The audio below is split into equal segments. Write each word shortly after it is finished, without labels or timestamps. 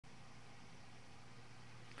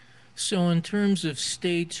So in terms of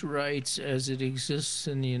states' rights as it exists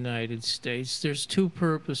in the United States, there's two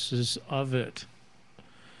purposes of it.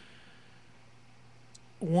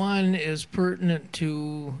 One is pertinent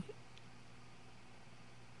to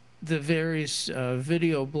the various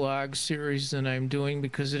video blog series that I'm doing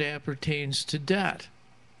because it appertains to debt.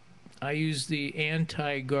 I use the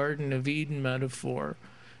anti-Garden of Eden metaphor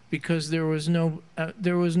because there was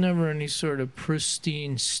never any sort of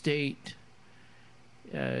pristine state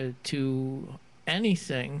to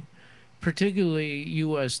anything, particularly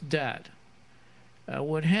U.S. debt.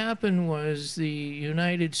 What happened was the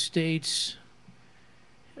United States,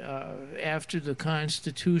 after the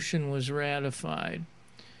Constitution was ratified,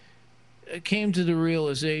 came to the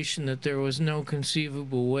realization that there was no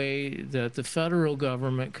conceivable way that the federal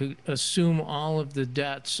government could assume all of the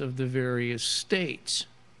debts of the various states.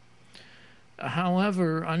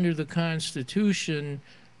 However, under the Constitution,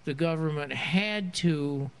 the government had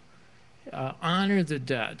to honor the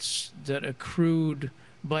debts that accrued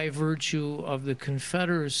by virtue of the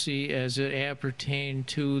Confederacy as it appertained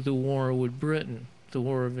to the war with Britain, the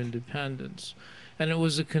War of Independence. And it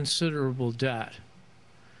was a considerable debt.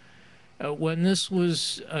 When this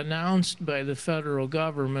was announced by the federal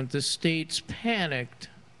government, the states panicked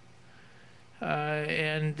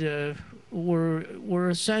and were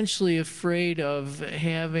essentially afraid of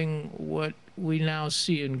having what we now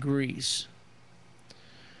see in Greece.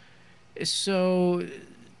 So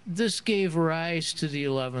this gave rise to the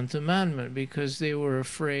 11th Amendment because they were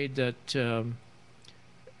afraid that the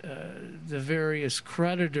various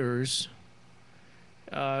creditors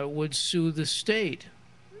would sue the state,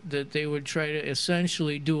 that they would try to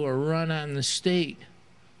essentially do a run on the state,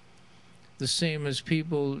 the same as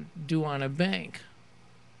people do on a bank.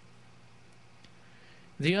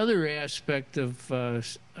 The other aspect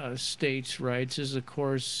of states' rights is, of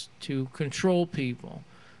course, to control people,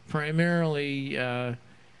 primarily as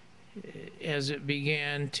it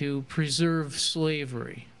began to preserve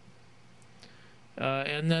slavery.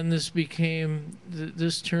 And then this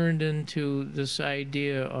turned into this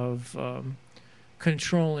idea of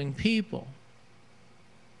controlling people,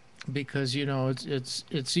 because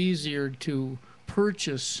it's easier to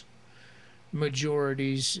purchase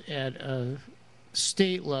majorities at a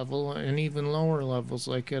state level and even lower levels,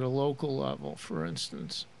 like at a local level, for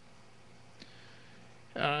instance.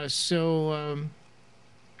 So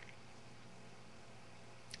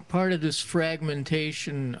part of this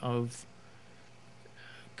fragmentation of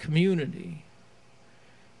community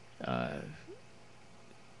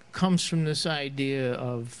comes from this idea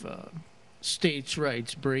of states'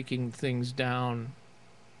 rights, breaking things down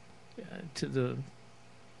to the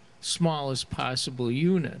smallest possible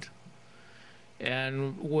unit.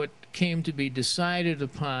 And what came to be decided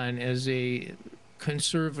upon as a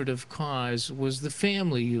conservative cause was the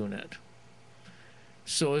family unit.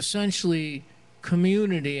 So essentially,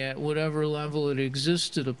 community at whatever level it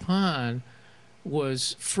existed upon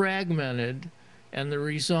was fragmented, and the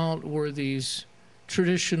result were these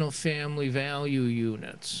traditional family value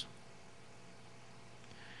units.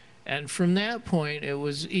 And from that point, it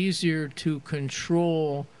was easier to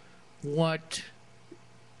control what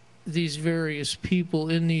these various people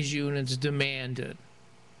in these units demanded.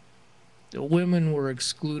 The women were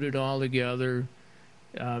excluded altogether.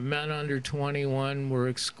 Men under 21 were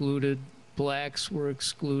excluded. Blacks were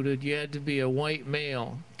excluded. You had to be a white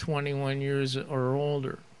male, 21 years or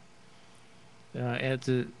older, at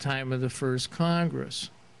the time of the first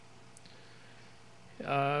Congress.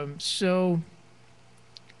 So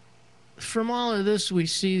from all of this, we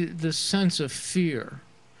see this sense of fear.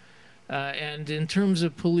 And in terms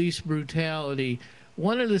of police brutality,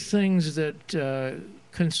 one of the things that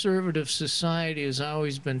conservative society has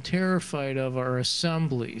always been terrified of are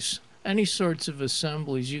assemblies. Any sorts of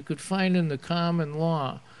assemblies you could find in the common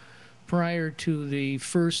law. Prior to the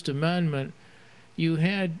First Amendment, you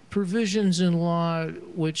had provisions in law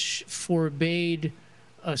which forbade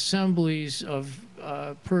assemblies of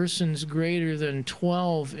persons greater than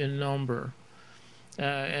 12 in number,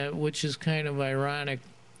 which is kind of ironic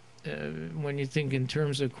when you think in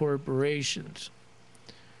terms of corporations.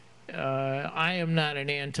 I am not an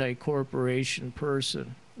anti-corporation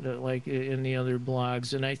person, like in the other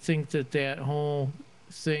blogs, and I think that that whole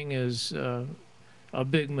thing is a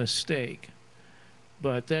big mistake.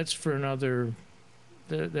 But that's for another.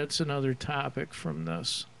 That's another topic from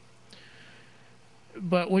this.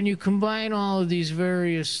 But when you combine all of these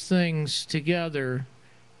various things together,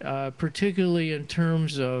 particularly in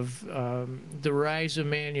terms of the rise of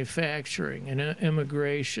manufacturing and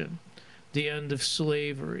immigration, the end of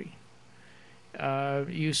slavery,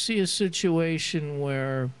 you see a situation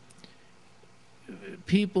where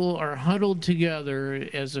people are huddled together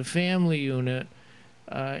as a family unit,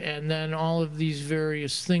 and then all of these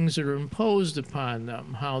various things are imposed upon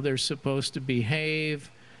them, how they're supposed to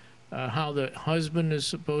behave, how the husband is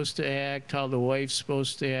supposed to act, how the wife's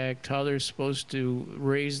supposed to act, how they're supposed to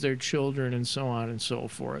raise their children, and so on and so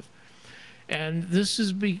forth. And this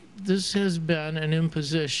has been an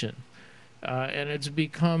imposition, and it's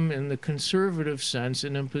become, in the conservative sense,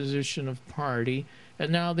 an imposition of party.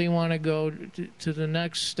 And now they want to go to the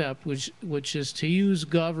next step, which is to use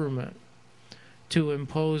government to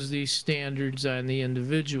impose these standards on the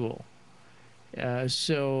individual.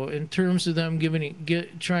 So in terms of them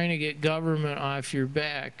trying to get government off your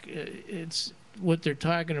back, it's what they're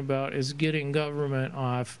talking about is getting government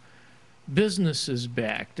off businesses'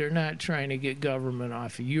 back. They're not trying to get government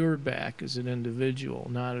off of your back as an individual,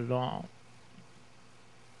 not at all.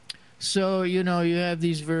 So, you know, you have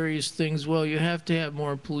these various things. Well, you have to have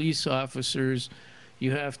more police officers.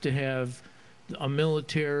 You have to have a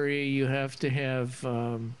military. You have to have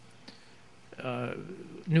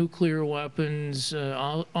nuclear weapons,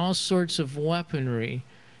 all sorts of weaponry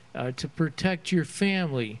to protect your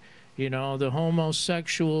family. You know, the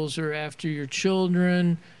homosexuals are after your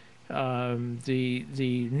children.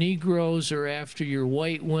 The Negroes are after your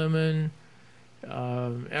white women.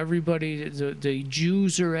 Everybody, the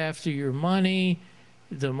Jews are after your money.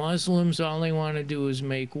 The Muslims, all they want to do is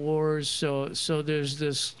make wars. So there's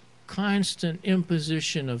this constant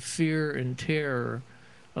imposition of fear and terror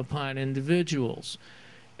upon individuals.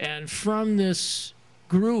 And from this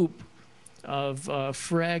group of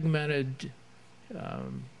fragmented,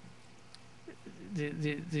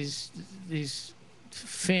 these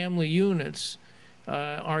family units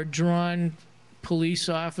are drawn police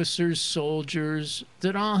officers, soldiers,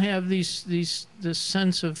 that all have this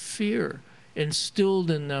sense of fear instilled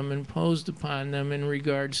in them, imposed upon them in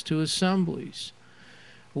regards to assemblies.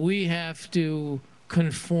 We have to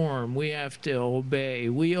conform. We have to obey.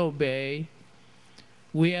 We obey.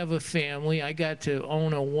 We have a family. I got to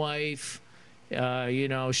own a wife. You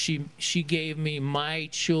know, she gave me my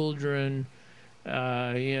children.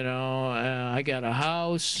 You know, I got a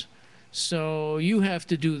house. So you have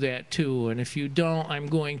to do that too. And if you don't, I'm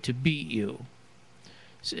going to beat you.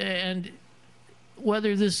 And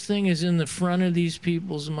whether this thing is in the front of these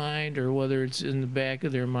people's mind or whether it's in the back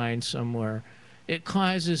of their mind somewhere, it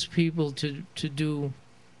causes people to do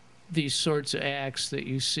these sorts of acts that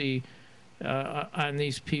you see on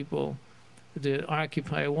these people, the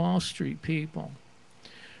Occupy Wall Street people.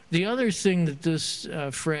 The other thing that this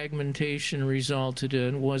fragmentation resulted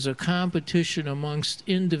in was a competition amongst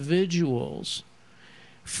individuals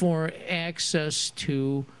for access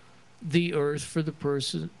to the earth for the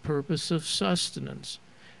purpose of sustenance.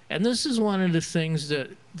 And this is one of the things that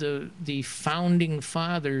the founding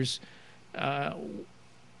fathers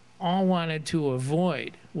all wanted to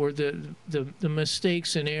avoid, were the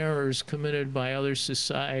mistakes and errors committed by other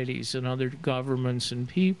societies and other governments and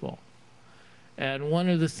people. And one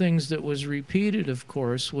of the things that was repeated, of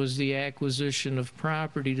course, was the acquisition of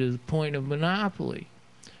property to the point of monopoly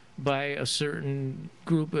by a certain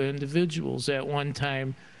group of individuals. At one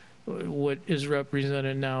time, what is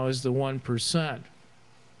represented now as the 1%.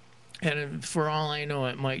 And for all I know,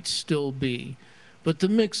 it might still be. But the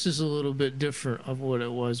mix is a little bit different of what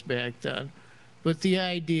it was back then. But the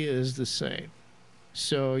idea is the same.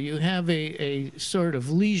 So you have a sort of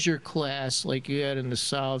leisure class like you had in the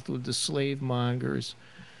South with the slave mongers.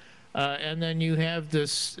 And then you have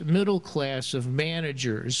this middle class of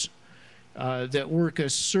managers that work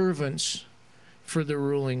as servants for the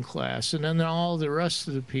ruling class. And then all the rest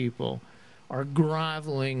of the people are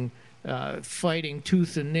groveling, fighting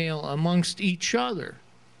tooth and nail amongst each other,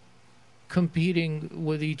 competing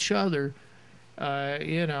with each other,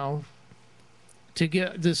 you know, to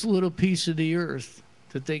get this little piece of the earth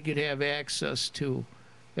that they could have access to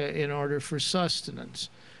in order for sustenance.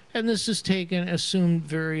 And this has assumed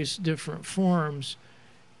various different forms,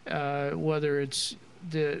 whether it's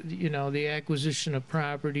the acquisition of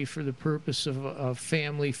property for the purpose of a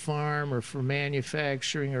family farm or for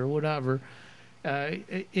manufacturing or whatever.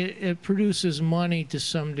 It produces money to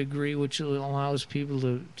some degree, which allows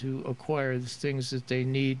people to acquire the things that they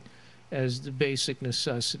need as the basic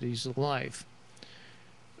necessities of life.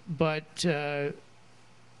 But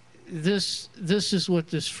this is what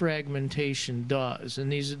this fragmentation does,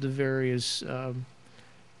 and these are the various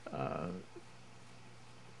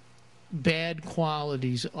bad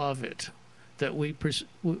qualities of it that we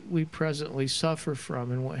presently suffer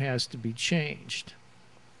from and what has to be changed.